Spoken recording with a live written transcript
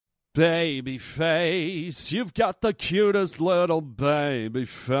Baby face, you've got the cutest little baby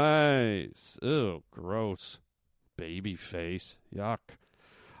face. Ew, gross. Baby face, yuck.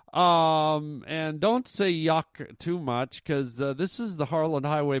 And don't say yuck too much, because this is the Harland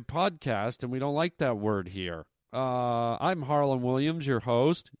Highway podcast, and we don't like that word here. I'm Harlan Williams, your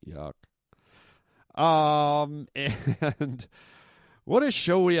host. Yuck. And what a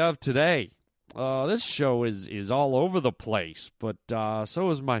show we have today. This show is all over the place, but so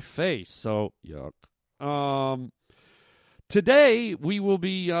is my face, so yuck. Today we will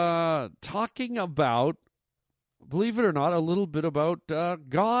be talking about, believe it or not, a little bit about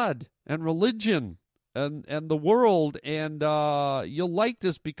God and religion and the world, and you'll like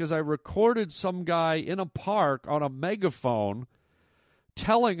this because I recorded some guy in a park on a megaphone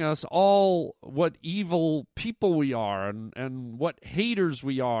telling us all what evil people we are and what haters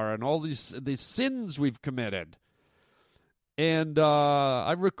we are and all these sins we've committed. And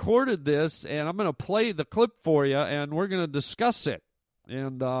I recorded this, and I'm going to play the clip for you, and we're going to discuss it.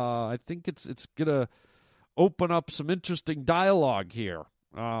 And I think it's going to open up some interesting dialogue here.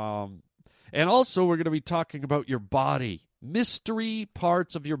 And also we're going to be talking about your body. Mystery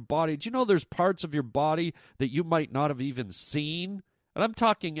parts of your body. Do you know there's parts of your body that you might not have even seen? And I'm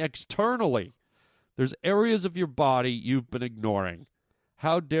talking externally. There's areas of your body you've been ignoring.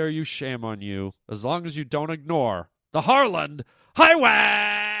 How dare you, shame on you, as long as you don't ignore the Harland Highway!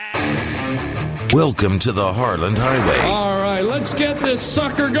 Welcome to the Harland Highway. All right, let's get this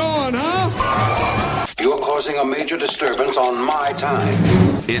sucker going, huh? You're causing a major disturbance on my time.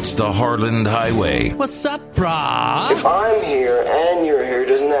 It's the Harland Highway. What's up, brah? If I'm here and you're here,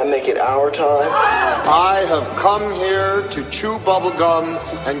 doesn't that make it our time? I have come here to chew bubblegum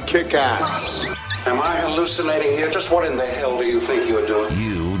and kick ass. Am I hallucinating here? Just what in the hell do you think you're doing?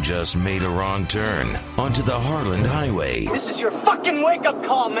 You just made a wrong turn onto the Harland Highway. This is your fucking wake-up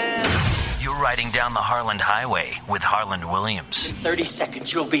call, man. You're riding down the Harland Highway with Harland Williams. In 30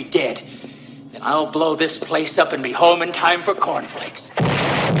 seconds, you'll be dead. Then I'll blow this place up and be home in time for cornflakes.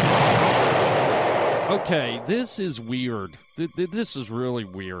 Okay, this is weird. This is really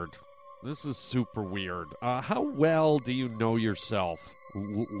weird. This is super weird. How well do you know yourself,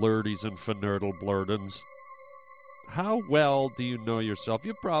 lurdies and finerdle blurdens? How well do you know yourself?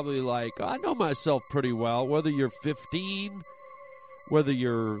 You're probably like, I know myself pretty well, whether you're 15, whether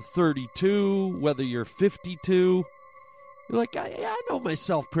you're 32, whether you're 52. You're like, I know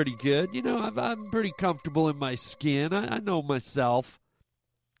myself pretty good. You know, I'm pretty comfortable in my skin. I know myself.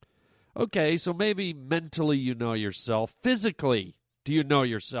 Okay, so maybe mentally you know yourself. Physically, do you know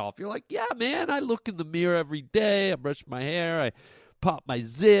yourself? You're like, yeah, man, I look in the mirror every day. I brush my hair. I pop my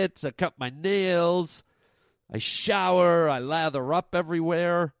zits. I cut my nails. I shower. I lather up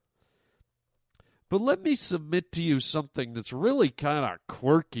everywhere. But let me submit to you something that's really kind of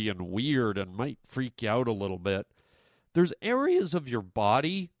quirky and weird and might freak you out a little bit. There's areas of your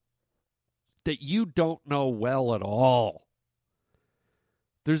body that you don't know well at all.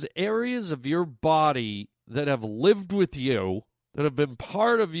 There's areas of your body that have lived with you, that have been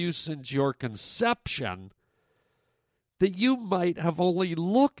part of you since your conception, that you might have only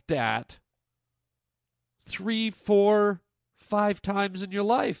looked at 3, 4, 5 times in your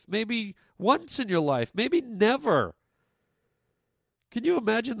life. Maybe once in your life. Maybe never. Can you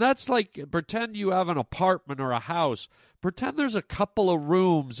imagine? That's like, pretend you have an apartment or a house. Pretend there's a couple of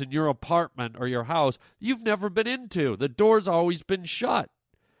rooms in your apartment or your house you've never been into. The door's always been shut.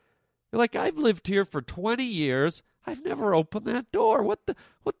 You're like, I've lived here for 20 years. I've never opened that door. What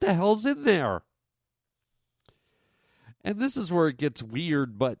the hell's in there? And this is where it gets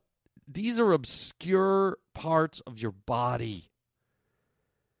weird, but these are obscure parts of your body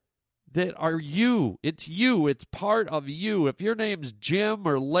that are you. It's you. It's part of you. If your name's Jim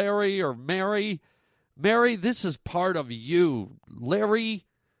or Larry or Mary, this is part of you. Larry,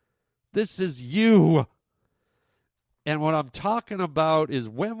 this is you. And what I'm talking about is,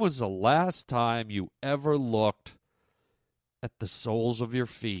 when was the last time you ever looked at the soles of your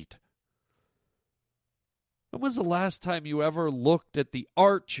feet? When was the last time you ever looked at the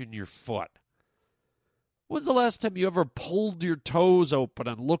arch in your foot? When was the last time you ever pulled your toes open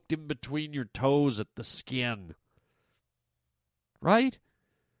and looked in between your toes at the skin? Right?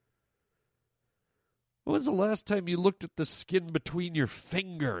 When was the last time you looked at the skin between your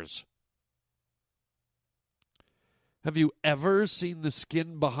fingers? Have you ever seen the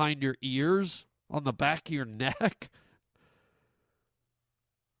skin behind your ears, on the back of your neck?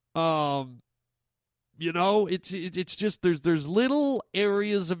 You know, it's just there's little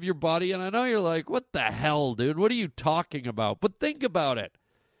areas of your body, and I know you're like, what the hell, dude? What are you talking about? But think about it.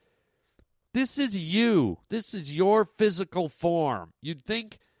 This is you. This is your physical form. You'd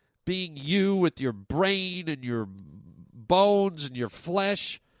think being you with your brain and your bones and your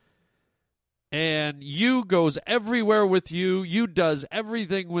flesh. And you goes everywhere with you. You does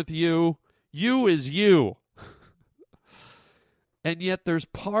everything with you. You is you. And yet there's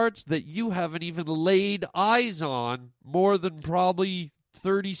parts that you haven't even laid eyes on more than probably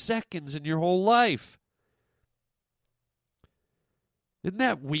 30 seconds in your whole life. Isn't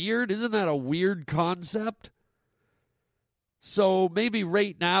that weird? Isn't that a weird concept? So maybe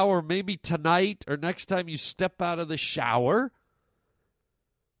right now or maybe tonight or next time you step out of the shower,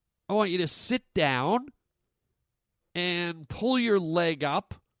 I want you to sit down and pull your leg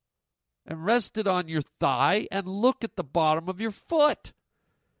up and rest it on your thigh and look at the bottom of your foot.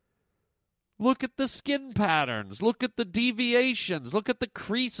 Look at the skin patterns. Look at the deviations. Look at the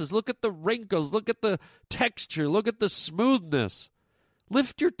creases. Look at the wrinkles. Look at the texture. Look at the smoothness.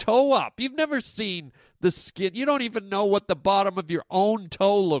 Lift your toe up. You've never seen the skin. You don't even know what the bottom of your own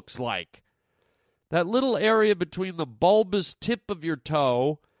toe looks like. That little area between the bulbous tip of your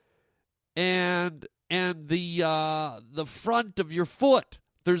toe and the front of your foot.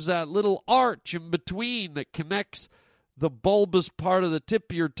 There's that little arch in between that connects the bulbous part of the tip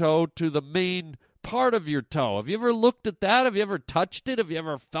of your toe to the main part of your toe. Have you ever looked at that? Have you ever touched it? Have you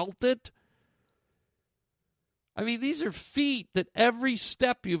ever felt it? I mean, these are feet that every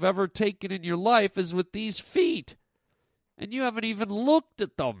step you've ever taken in your life is with these feet. And you haven't even looked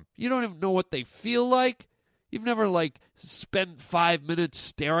at them. You don't even know what they feel like. You've never, spent 5 minutes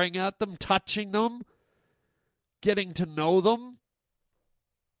staring at them, touching them, getting to know them.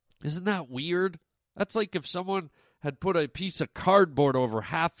 Isn't that weird? That's like if someone had put a piece of cardboard over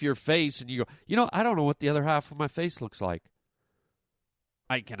half your face and you go, I don't know what the other half of my face looks like.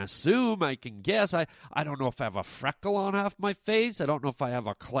 I can assume, I can guess. I don't know if I have a freckle on half my face. I don't know if I have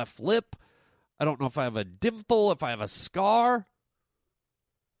a cleft lip. I don't know if I have a dimple, if I have a scar.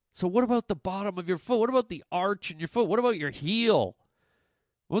 So what about the bottom of your foot? What about the arch in your foot? What about your heel?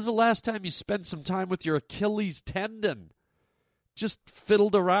 When was the last time you spent some time with your Achilles tendon? Just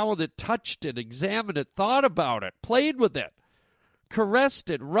fiddled around with it, touched it, examined it, thought about it, played with it, caressed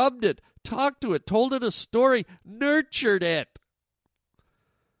it, rubbed it, talked to it, told it a story, nurtured it.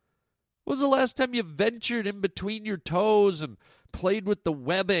 When was the last time you ventured in between your toes and played with the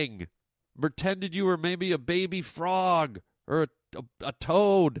webbing, pretended you were maybe a baby frog or a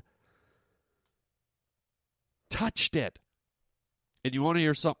toad? Touched it. And you want to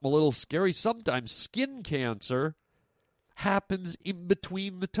hear something a little scary? Sometimes skin cancer happens in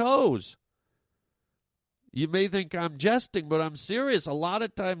between the toes. You may think I'm jesting, but I'm serious. A lot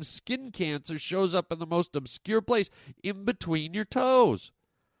of times skin cancer shows up in the most obscure place, in between your toes.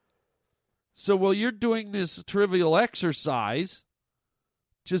 So while you're doing this trivial exercise,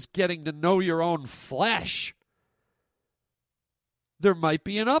 just getting to know your own flesh, there might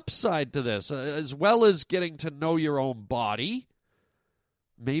be an upside to this. As well as getting to know your own body,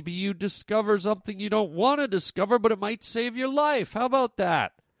 maybe you discover something you don't want to discover, but it might save your life. How about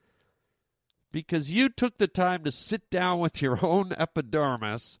that? Because you took the time to sit down with your own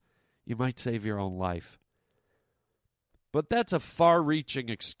epidermis, you might save your own life. But that's a far-reaching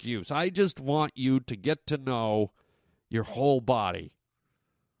excuse. I just want you to get to know your whole body.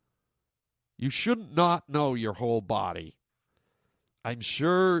 You shouldn't not know your whole body. I'm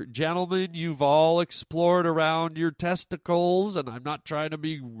sure, gentlemen, you've all explored around your testicles, and I'm not trying to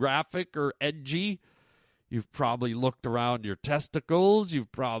be graphic or edgy. You've probably looked around your testicles.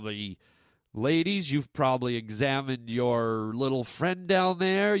 Ladies, you've probably examined your little friend down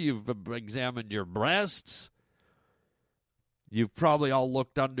there. You've examined your breasts. You've probably all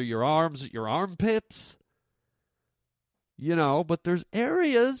looked under your arms at your armpits. But there's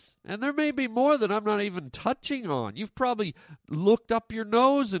areas, and there may be more that I'm not even touching on. You've probably looked up your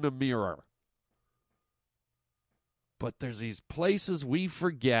nose in a mirror. But there's these places we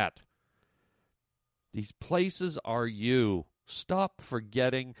forget. These places are you. Stop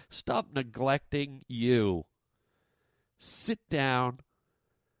forgetting. Stop neglecting you. Sit down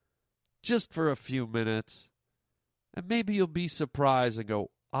just for a few minutes, and maybe you'll be surprised and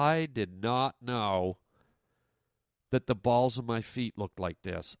go, I did not know that the balls of my feet looked like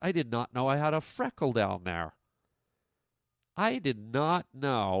this. I did not know I had a freckle down there. I did not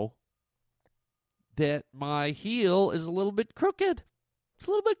know that my heel is a little bit crooked. It's a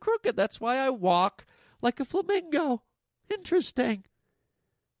little bit crooked. That's why I walk like a flamingo. Interesting.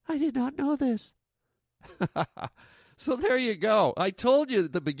 I did not know this. So there you go. I told you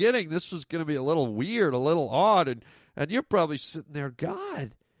at the beginning this was going to be a little weird, a little odd, and you're probably sitting there,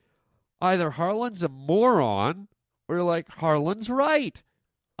 God, either Harlan's a moron or like Harlan's right.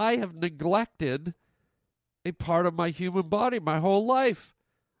 I have neglected a part of my human body my whole life.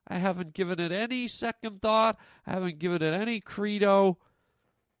 I haven't given it any second thought. I haven't given it any credo.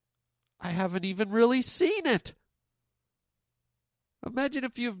 I haven't even really seen it. Imagine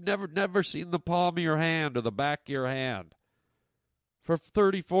if you've never seen the palm of your hand or the back of your hand for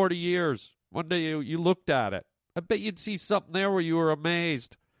 30, 40 years. One day you looked at it. I bet you'd see something there where you were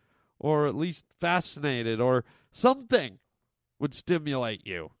amazed or at least fascinated or something would stimulate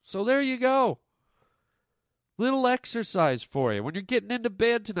you. So there you go. Little exercise for you. When you're getting into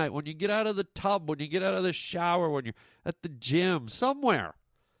bed tonight, when you get out of the tub, when you get out of the shower, when you're at the gym, somewhere.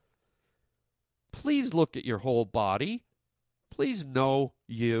 Please look at your whole body. Please know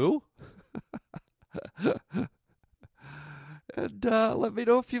you. And let me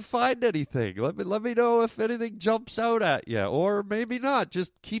know if you find anything. Let me know if anything jumps out at you. Or maybe not.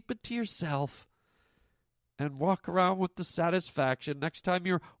 Just keep it to yourself. And walk around with the satisfaction. Next time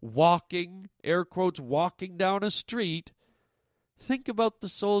you're walking, air quotes, walking down a street, think about the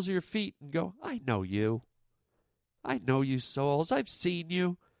soles of your feet and go, I know you. I know you souls. I've seen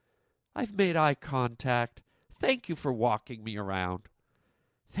you. I've made eye contact. Thank you for walking me around.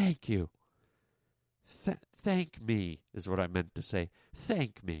 Thank you. Thank me is what I meant to say.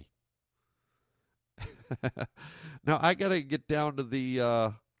 Thank me. Now, I got to get down to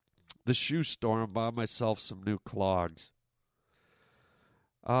the shoe store and buy myself some new clogs.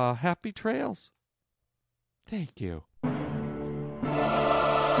 Happy trails. Thank you.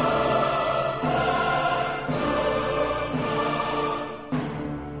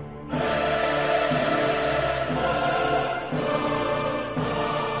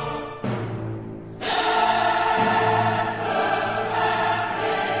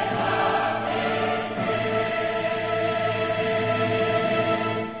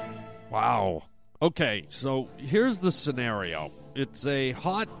 Wow. Okay, so here's the scenario. It's a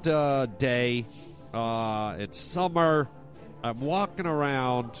hot day. It's summer. I'm walking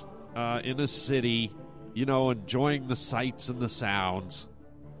around in a city, enjoying the sights and the sounds.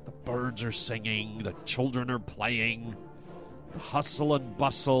 The birds are singing. The children are playing. The hustle and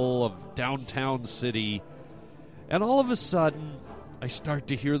bustle of downtown city. And all of a sudden, I start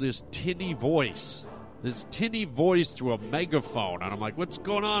to hear this tinny voice. This tinny voice through a megaphone. And I'm like, what's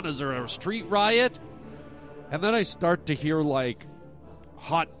going on? Is there a street riot? And then I start to hear,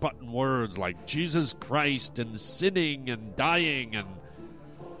 hot button words like Jesus Christ and sinning and dying and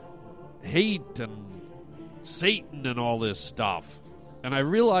hate and Satan and all this stuff. And I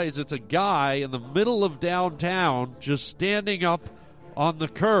realize it's a guy in the middle of downtown just standing up on the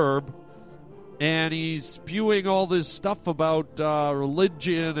curb, and he's spewing all this stuff about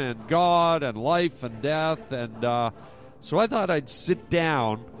religion and God and life and death. And so I thought I'd sit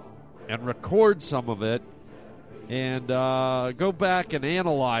down and record some of it and go back and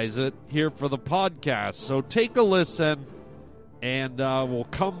analyze it here for the podcast. So take a listen, and we'll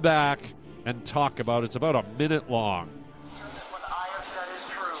come back and talk about it. It's about a minute long. What I have said is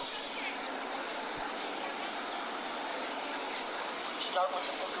true. Start with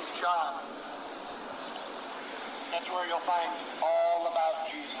the book of John. That's where you'll find all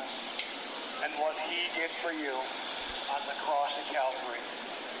about Jesus and what he did for you on the cross of Calvary.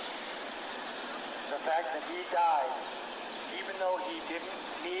 The fact that he died, even though he didn't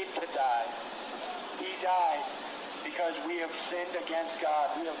need to die, he died because we have sinned against God.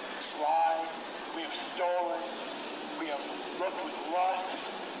 We have lied, we have stolen, we have looked with lust,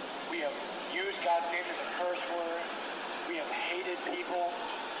 we have used God's name as a curse word, we have hated people,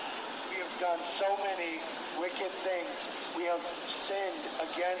 we have done so many wicked things. We have sinned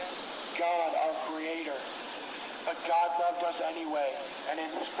against God, our Creator. But God loved us anyway, and in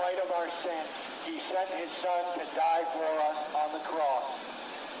spite of our sin, he sent his Son to die for us on the cross.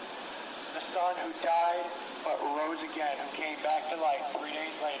 The Son who died but rose again, who came back to life 3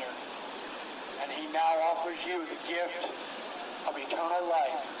 days later. And he now offers you the gift of eternal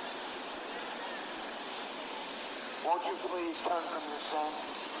life. Won't you please turn from your sin?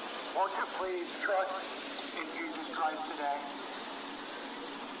 Won't you please trust in Jesus Christ today?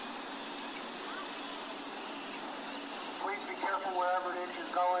 Please be careful wherever it is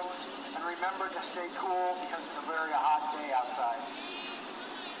you're going, and remember to stay cool because it's a very hot day outside.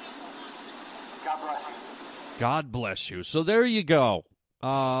 God bless you. God bless you. So there you go.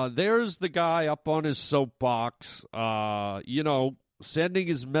 There's the guy up on his soapbox, sending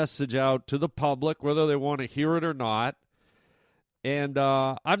his message out to the public, whether they want to hear it or not. And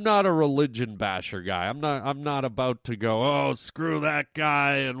I'm not a religion basher guy. I'm not about to go, oh, screw that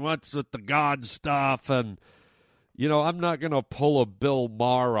guy, and what's with the God stuff, and I'm not going to pull a Bill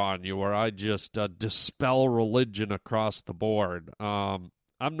Maher on you where I just dispel religion across the board.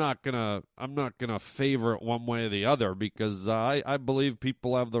 I'm not gonna favor it one way or the other, because I believe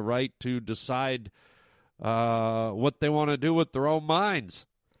people have the right to decide what they want to do with their own minds.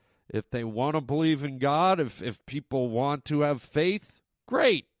 If they want to believe in God, if people want to have faith,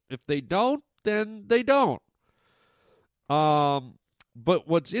 great. If they don't, then they don't. But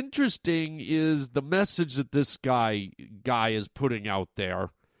what's interesting is the message that this guy is putting out there.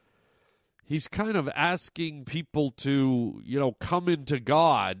 He's kind of asking people to, come into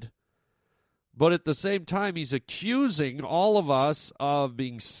God, but at the same time, he's accusing all of us of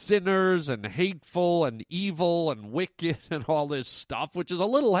being sinners and hateful and evil and wicked and all this stuff, which is a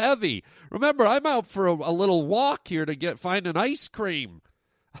little heavy. Remember, I'm out for a little walk here to find an ice cream.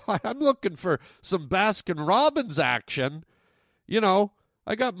 I'm looking for some Baskin-Robbins action.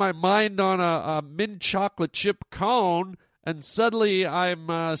 I got my mind on a mint chocolate chip cone, and suddenly I'm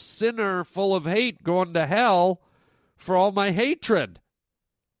a sinner full of hate going to hell for all my hatred.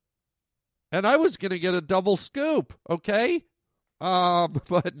 And I was going to get a double scoop, okay?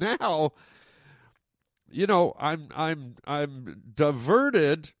 But now, I'm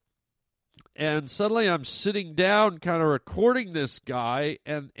diverted, and suddenly I'm sitting down kind of recording this guy,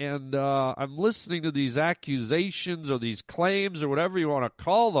 and I'm listening to these accusations or these claims or whatever you want to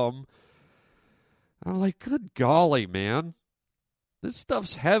call them. I'm like, good golly, man. This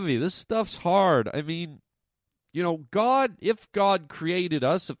stuff's heavy. This stuff's hard. I mean, God, if God created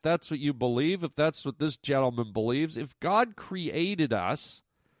us, if that's what you believe, if that's what this gentleman believes, if God created us,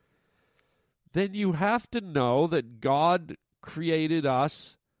 then you have to know that God created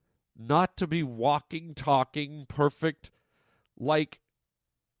us not to be walking, talking, perfect, like,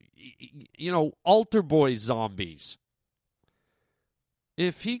 altar boy zombies.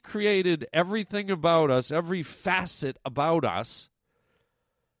 If he created everything about us, every facet about us,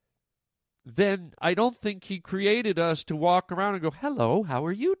 then I don't think he created us to walk around and go, hello, how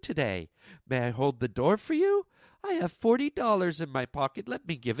are you today? May I hold the door for you? I have $40 in my pocket. Let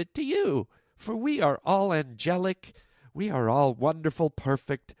me give it to you. For we are all angelic. We are all wonderful,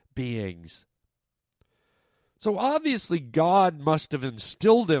 perfect beings. So obviously God must have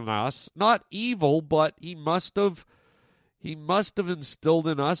instilled in us, not evil, but he must have instilled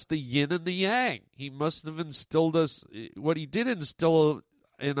in us the yin and the yang. He must have instilled us what he did instill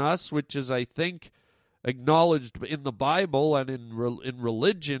in us, which is, I think, acknowledged in the Bible and in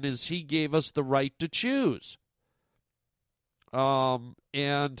religion, is he gave us the right to choose.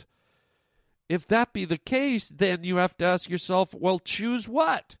 And if that be the case, then you have to ask yourself, well, choose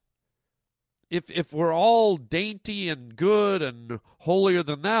what? If we're all dainty and good and holier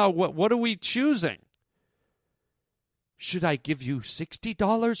than thou, what are we choosing? Should I give you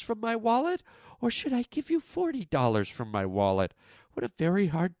 $60 from my wallet, or should I give you $40 from my wallet? What a very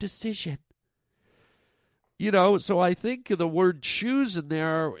hard decision. So I think the word choose in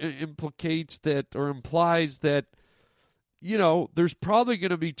there implies that, there's probably going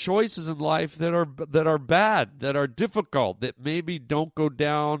to be choices in life that are bad, that are difficult, that maybe don't go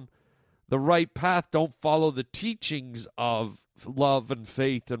down the right path, don't follow the teachings of love and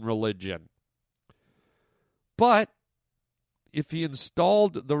faith and religion. But if he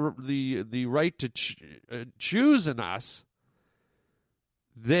installed the right to choose in us,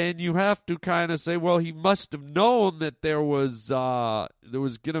 then you have to kind of say, well, he must have known that there was going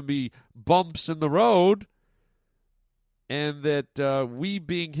to be bumps in the road, and that we,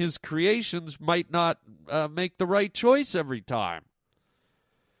 being his creations, might not make the right choice every time.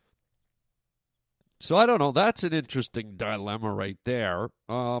 So I don't know. That's an interesting dilemma right there.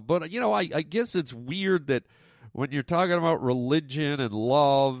 But I guess it's weird that when you're talking about religion and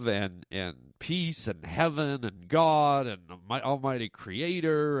love and peace and heaven and God and the Almighty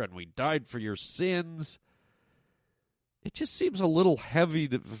Creator, and we died for your sins, it just seems a little heavy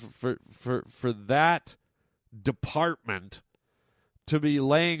for that department to be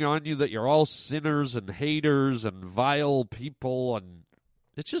laying on you that you're all sinners and haters and vile people, and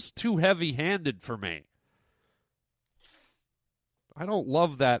it's just too heavy-handed for me. I don't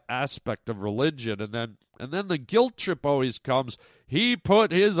love that aspect of religion. And then the guilt trip always comes. He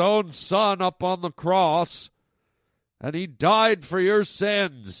put his own son up on the cross, and he died for your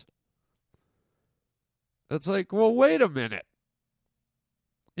sins. It's like, well, wait a minute.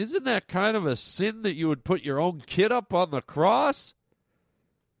 Isn't that kind of a sin that you would put your own kid up on the cross?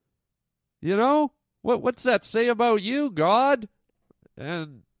 What's that say about you, God?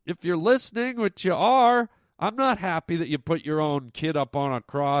 And if you're listening, which you are, I'm not happy that you put your own kid up on a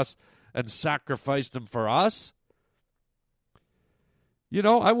cross and sacrificed him for us.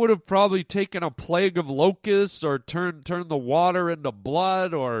 I would have probably taken a plague of locusts or turned the water into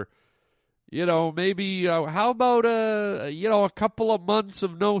blood, or, Maybe, how about, a couple of months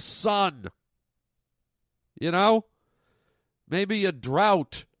of no sun? Maybe a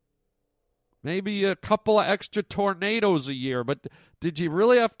drought. Maybe a couple of extra tornadoes a year. But did you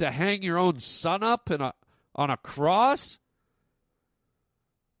really have to hang your own son up on a cross?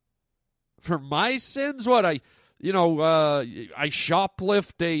 For my sins? What, I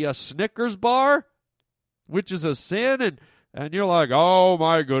shoplift a Snickers bar, which is a sin, and you're like, oh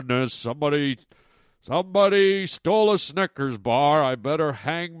my goodness, somebody stole a Snickers bar. I better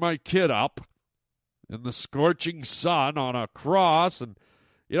hang my kid up in the scorching sun on a cross, and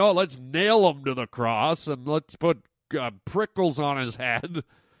let's nail him to the cross, and let's put prickles on his head.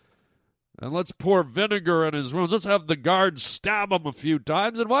 And let's pour vinegar in his wounds. Let's have the guards stab him a few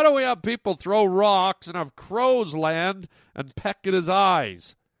times. And why don't we have people throw rocks and have crows land and peck at his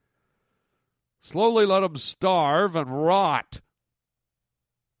eyes? Slowly let him starve and rot.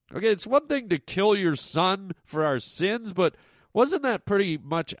 Okay, it's one thing to kill your son for our sins, but wasn't that pretty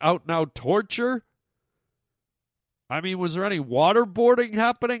much out-and-out torture? I mean, was there any waterboarding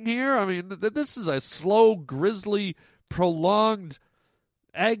happening here? I mean, this is a slow, grisly, prolonged,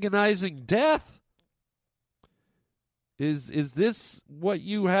 agonizing death. Is this what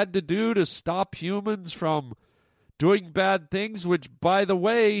you had to do to stop humans from doing bad things? Which, by the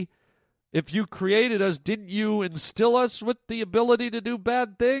way, if you created us, didn't you instill us with the ability to do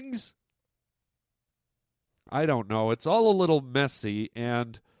bad things? I don't know. It's all a little messy,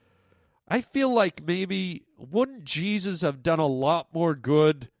 and I feel like maybe wouldn't Jesus have done a lot more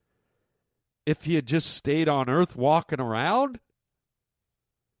good if he had just stayed on earth walking around?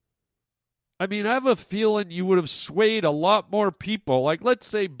 I mean, I have a feeling you would have swayed a lot more people, like let's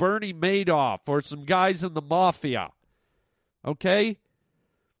say Bernie Madoff or some guys in the mafia, okay?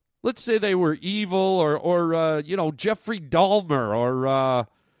 Let's say they were evil or Jeffrey Dahmer or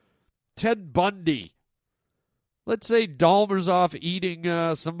Ted Bundy. Let's say Dahmer's off eating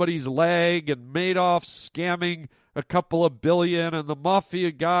somebody's leg and Madoff's scamming a couple of billion, and the mafia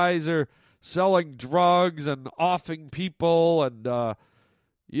guys are selling drugs and offing people, and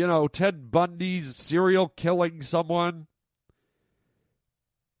Ted Bundy's serial killing someone.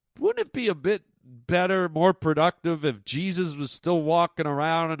 Wouldn't it be a bit better, more productive if Jesus was still walking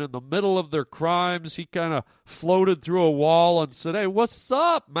around and in the middle of their crimes, he kind of floated through a wall and said, hey, what's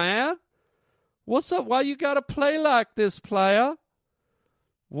up, man? What's up? Why you got to play like this, player?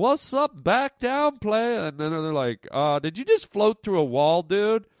 What's up? Back down, player. And then they're like, did you just float through a wall,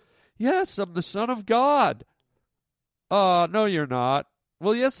 dude? Yes, I'm the Son of God. No, you're not.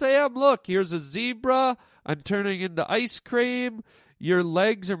 Well, yes, I am. Look, here's a zebra. I'm turning into ice cream. Your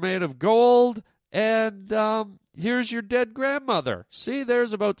legs are made of gold. And here's your dead grandmother. See,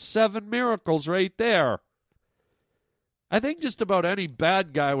 there's about 7 miracles right there. I think just about any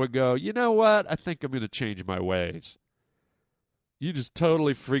bad guy would go, you know what? I think I'm going to change my ways. You just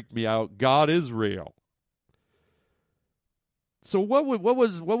totally freaked me out. God is real. So what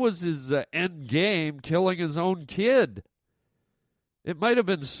was his end game, killing his own kid? It might have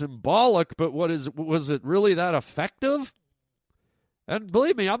been symbolic, but was it really that effective? And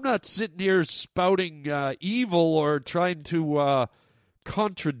believe me, I'm not sitting here spouting evil or trying to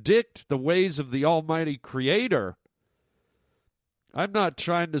contradict the ways of the Almighty Creator. I'm not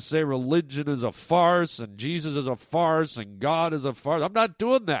trying to say religion is a farce and Jesus is a farce and God is a farce. I'm not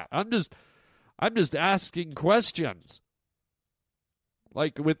doing that. I'm just asking questions.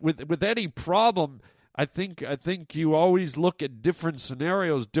 Like with any problem, I think you always look at different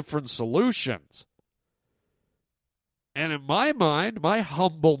scenarios, different solutions. And in my mind, my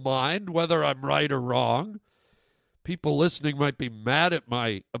humble mind, whether I'm right or wrong, people listening might be mad at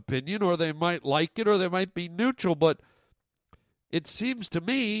my opinion, or they might like it, or they might be neutral, but it seems to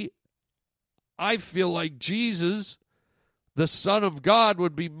me, I feel like Jesus, the Son of God,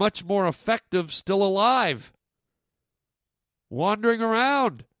 would be much more effective still alive, wandering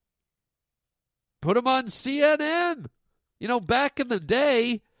around. Put him on CNN. Back in the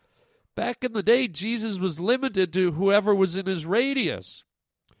day, Jesus was limited to whoever was in his radius.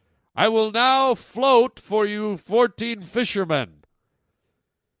 I will now float for you 14 fishermen.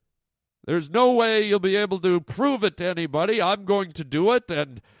 There's no way you'll be able to prove it to anybody. I'm going to do it,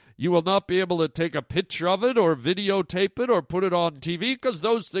 and you will not be able to take a picture of it or videotape it or put it on TV because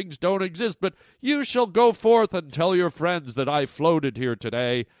those things don't exist. But you shall go forth and tell your friends that I floated here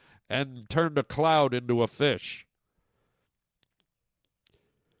today and turned a cloud into a fish.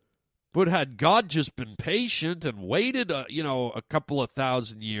 But had God just been patient and waited, a couple of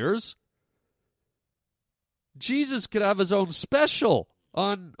 1,000 years, Jesus could have his own special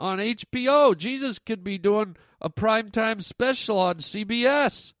on HBO. Jesus could be doing a primetime special on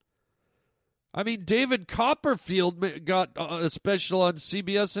CBS. I mean, David Copperfield got a special on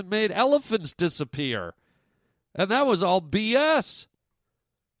CBS and made elephants disappear. And that was all BS.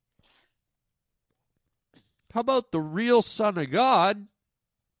 How about the real Son of God?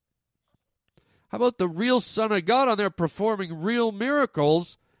 How about the real Son of God on there performing real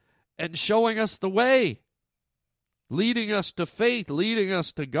miracles and showing us the way, leading us to faith, leading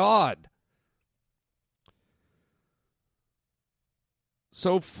us to God?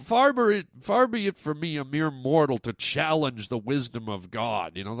 So far be it from me, a mere mortal, to challenge the wisdom of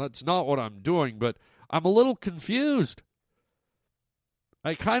God. You know, that's not what I'm doing, but I'm a little confused.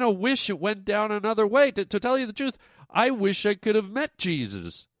 I kind of wish it went down another way. To tell you the truth, I wish I could have met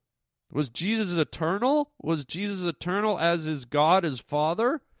Jesus. Was Jesus eternal? Was Jesus eternal as his God, his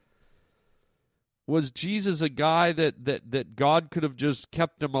Father? Was Jesus a guy that God could have just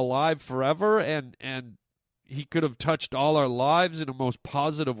kept him alive forever and he could have touched all our lives in a most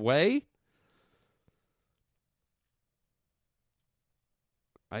positive way?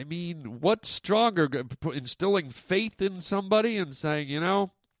 I mean, what's stronger, instilling faith in somebody and saying, you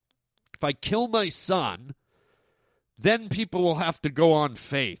know, if I kill my son, then people will have to go on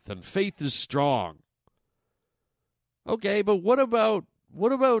faith, and faith is strong. Okay, but what about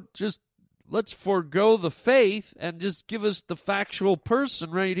just let's forego the faith and just give us the factual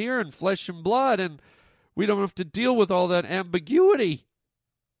person right here in flesh and blood, and we don't have to deal with all that ambiguity.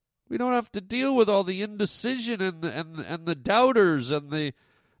 We don't have to deal with all the indecision and the doubters and the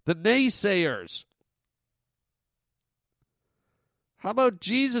naysayers. How about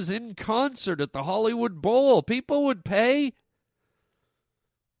Jesus in concert at the Hollywood Bowl? People would pay.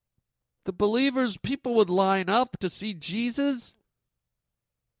 The believers, people would line up to see Jesus.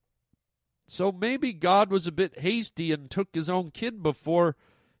 So maybe God was a bit hasty and took his own kid before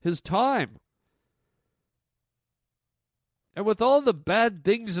his time. And with all the bad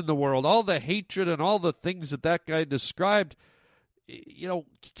things in the world, all the hatred and all the things that guy described, you know,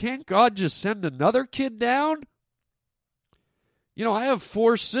 can't God just send another kid down? You know, I have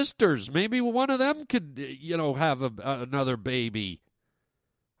 4 sisters. Maybe one of them could, you know, have another baby.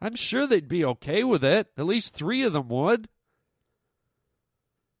 I'm sure they'd be okay with it. At least 3 of them would.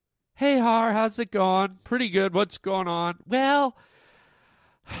 Hey, Har, how's it going? Pretty good. What's going on? Well,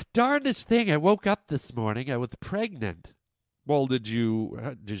 darndest thing, I woke up this morning. I was pregnant. Well, does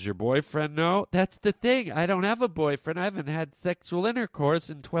your boyfriend know? That's the thing. I don't have a boyfriend. I haven't had sexual intercourse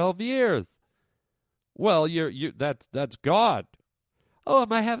in 12 years. Well, that's God. Oh,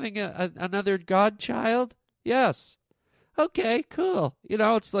 am I having another godchild? Yes. Okay, cool. You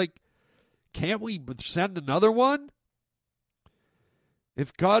know, it's like, can't we send another one?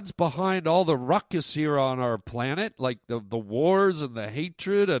 If God's behind all the ruckus here on our planet, like the wars and the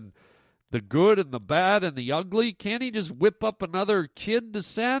hatred and the good and the bad and the ugly, can't he just whip up another kid to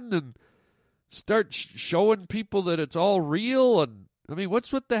send and start showing people that it's all real? And I mean,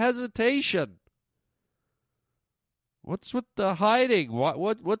 what's with the hesitation? What's with the hiding?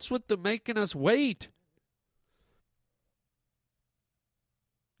 What's with the making us wait?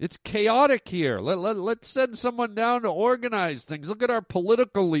 It's chaotic here. Let's send someone down to organize things. Look at our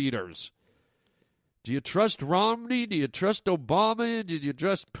political leaders. Do you trust Romney? Do you trust Obama? Do you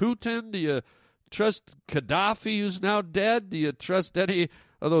trust Putin? Do you trust Gaddafi, who's now dead? Do you trust any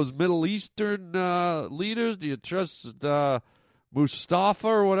of those Middle Eastern leaders? Do you trust Mustafa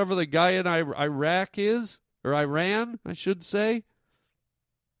or whatever the guy in Iraq is? Or Iran, I should say?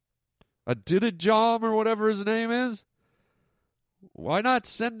 Ahmadinejad or whatever his name is? Why not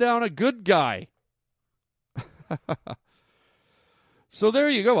send down a good guy? So there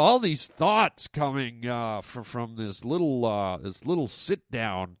you go. All these thoughts coming from this little sit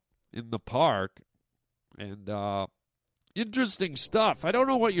down in the park, and interesting stuff. I don't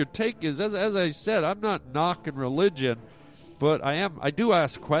know what your take is. As I said, I'm not knocking religion, but I do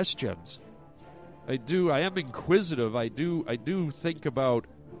ask questions. I am inquisitive. I do think about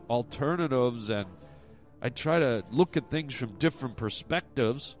alternatives, and I try to look at things from different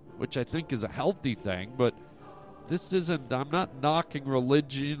perspectives, which I think is a healthy thing, but I'm not knocking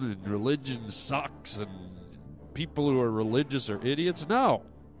religion, and religion sucks, and people who are religious are idiots. No.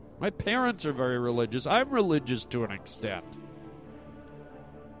 My parents are very religious. I'm religious to an extent.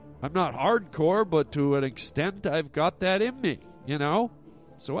 I'm not hardcore, but to an extent I've got that in me, you know?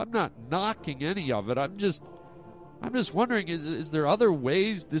 So I'm not knocking any of it. I'm just wondering, is there other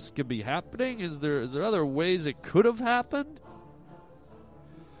ways this could be happening? Is there other ways it could have happened?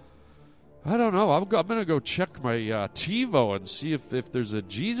 I don't know. I'm going to go check my TiVo and see if there's a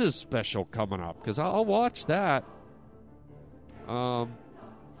Jesus special coming up, because I'll watch that.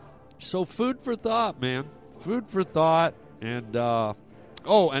 So food for thought, man. Food for thought. And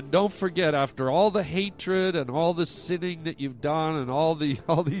Oh, and don't forget, after all the hatred and all the sinning that you've done and all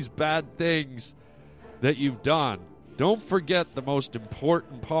these bad things that you've done, don't forget the most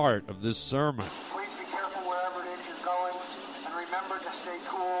important part of this sermon. Please be careful wherever it is you're going, and remember to stay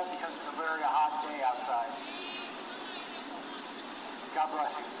cool because it's a very hot day outside. God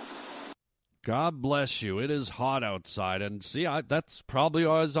bless you. God bless you. It is hot outside. And see, that's probably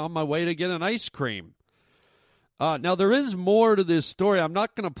why I was on my way to get an ice cream. Now, there is more to this story. I'm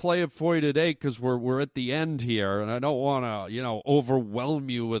not going to play it for you today because we're at the end here, and I don't want to,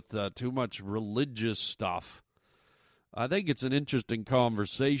 overwhelm you with too much religious stuff. I think it's an interesting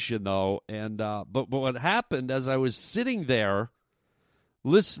conversation, though. And but what happened as I was sitting there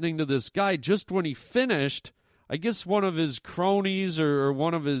listening to this guy, just when he finished, I guess one of his cronies or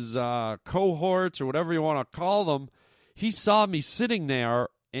one of his cohorts or whatever you want to call them, he saw me sitting there,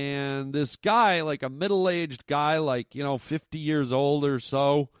 and this guy, like a middle-aged guy, 50 years old or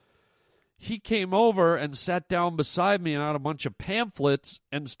so, he came over and sat down beside me and had a bunch of pamphlets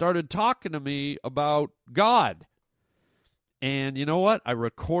and started talking to me about God. And you know what? I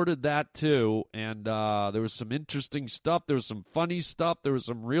recorded that too, and there was some interesting stuff. There was some funny stuff. There was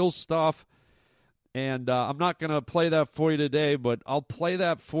some real stuff. And I'm not going to play that for you today, but I'll play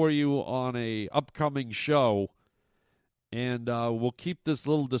that for you on a upcoming show. And we'll keep this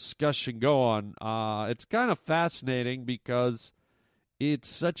little discussion going. It's kind of fascinating because it's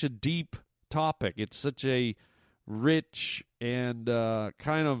such a deep topic. It's such a rich and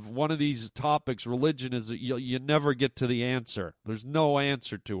kind of one of these topics. Religion is you never get to the answer. There's no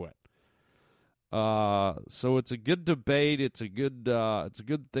answer to it. So it's a good debate. It's a good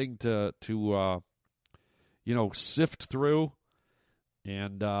thing to sift through,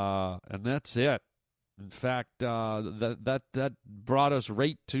 and that's it. In fact, that brought us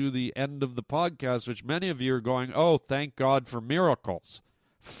right to the end of the podcast, which many of you are going, "Oh, thank God for miracles!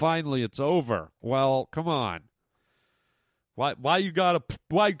 Finally, it's over." Well, come on. Why you gotta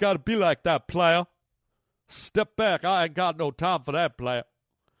be like that, player? Step back. I ain't got no time for that, player.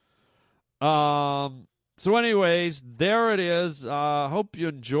 So anyways, there it is. Hope you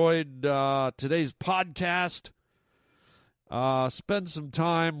enjoyed today's podcast. Spend some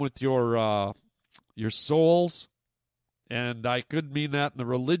time with your souls, and I could mean that in the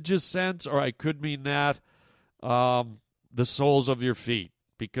religious sense, or I could mean that the soles of your feet,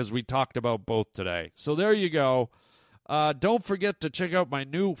 because we talked about both today. So there you go. Don't forget to check out my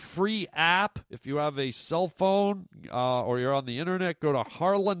new free app. If you have a cell phone or you're on the internet, go to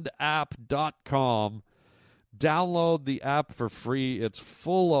harlandapp.com. Download the app for free. It's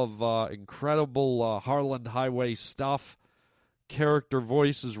full of incredible Harland Highway stuff, character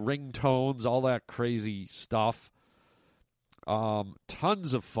voices, ringtones, all that crazy stuff.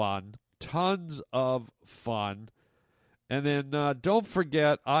 Tons of fun. And then don't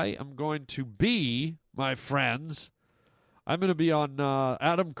forget, I am going to be, my friends, I'm going to be on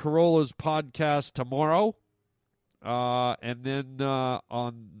Adam Carolla's podcast tomorrow. And then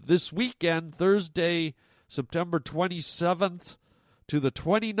on this weekend, Thursday, September 27th to the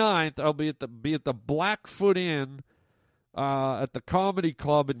 29th, I'll be at the Blackfoot Inn at the Comedy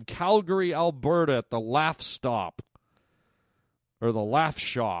Club in Calgary, Alberta, at the Laugh Stop or the Laugh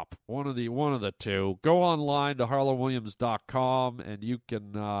Shop, one of the two. Go online to harlanwilliams.com and you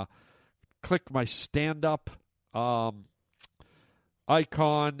can click my stand-up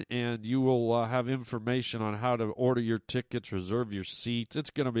icon, and you will have information on how to order your tickets, reserve your seats.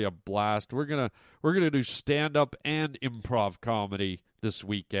 It's going to be a blast. We're gonna do stand-up and improv comedy this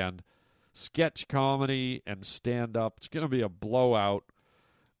weekend, sketch comedy and stand-up. It's going to be a blowout.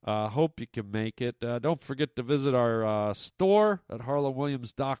 Hope you can make it. Don't forget to visit our store at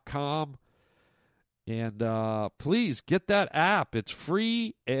harlanwilliams.com. And please get that app. It's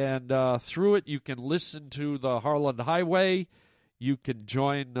free, and through it you can listen to the Harland Highway. You can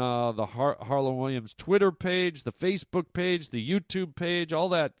join the Harlan Williams Twitter page, the Facebook page, the YouTube page, all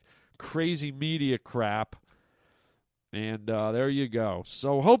that crazy media crap. And there you go.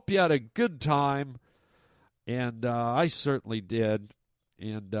 So hope you had a good time, and I certainly did.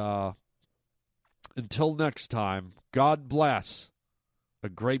 And until next time, God bless. A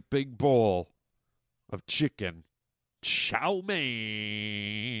great big bowl of chicken chow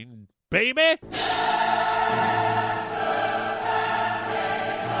mein, baby!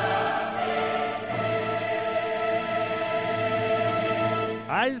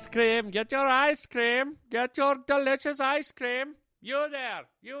 Ice cream, get your ice cream. Get your delicious ice cream. You there,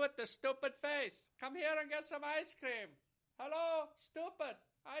 you with the stupid face. Come here and get some ice cream. Hello, stupid.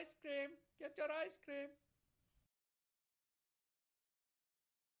 Ice cream, get your ice cream.